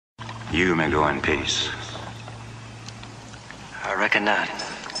You may go in peace. I reckon not.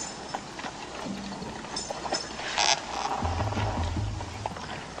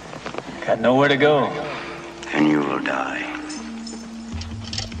 Got nowhere to go. And you will die.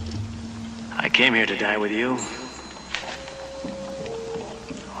 I came here to die with you.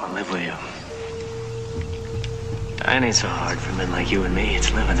 Or live with you. Dying ain't so hard for men like you and me.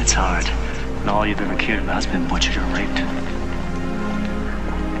 It's living that's hard. And all you've ever cared about's been butchered or raped.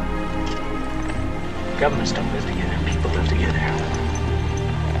 Governments don't live together. People live together.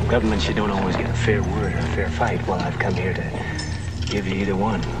 Governments, you don't always get a fair word or a fair fight. Well, I've come here to give you either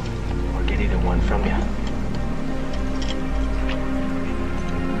one. Or get either one from you.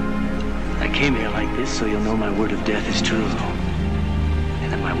 I came here like this so you'll know my word of death is true.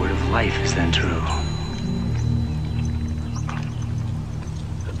 And that my word of life is then true.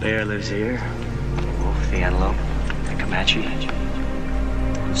 The bear lives here. The wolf, the antelope, the Comanche.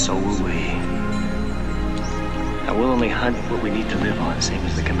 So will we. Now we'll only hunt what we need to live on, same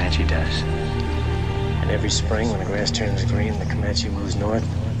as the Comanche does. And every spring when the grass turns green, the Comanche moves north.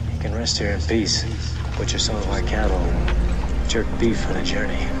 He can rest here in peace. Butcher some of our cattle and jerk beef on a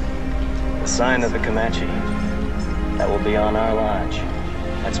journey. The sign of the Comanche. That will be on our lodge.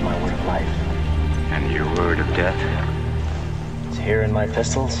 That's my word of life. And your word of death? It's here in my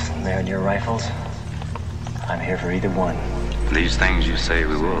pistols, and there in your rifles. I'm here for either one. These things you say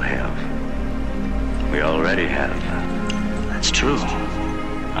we will have. We already have. That's true.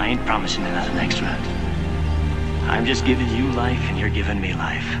 I ain't promising you nothing extra. I'm just giving you life, and you're giving me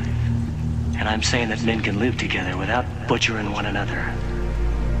life. And I'm saying that men can live together without butchering one another.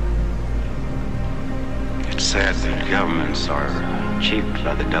 It's said that governments are cheap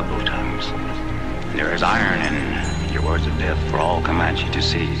by the double tongues. There is iron in your words of death for all Comanche to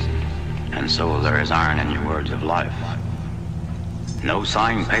see. And so there is iron in your words of life. No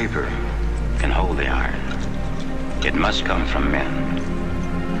signed paper can hold the iron. It must come from men.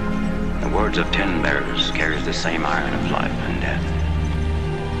 The words of 10 bearers carries the same iron of life and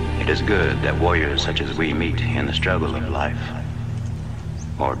death. It is good that warriors such as we meet in the struggle of life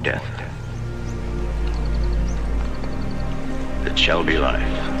or death. It shall be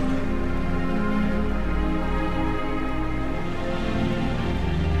life.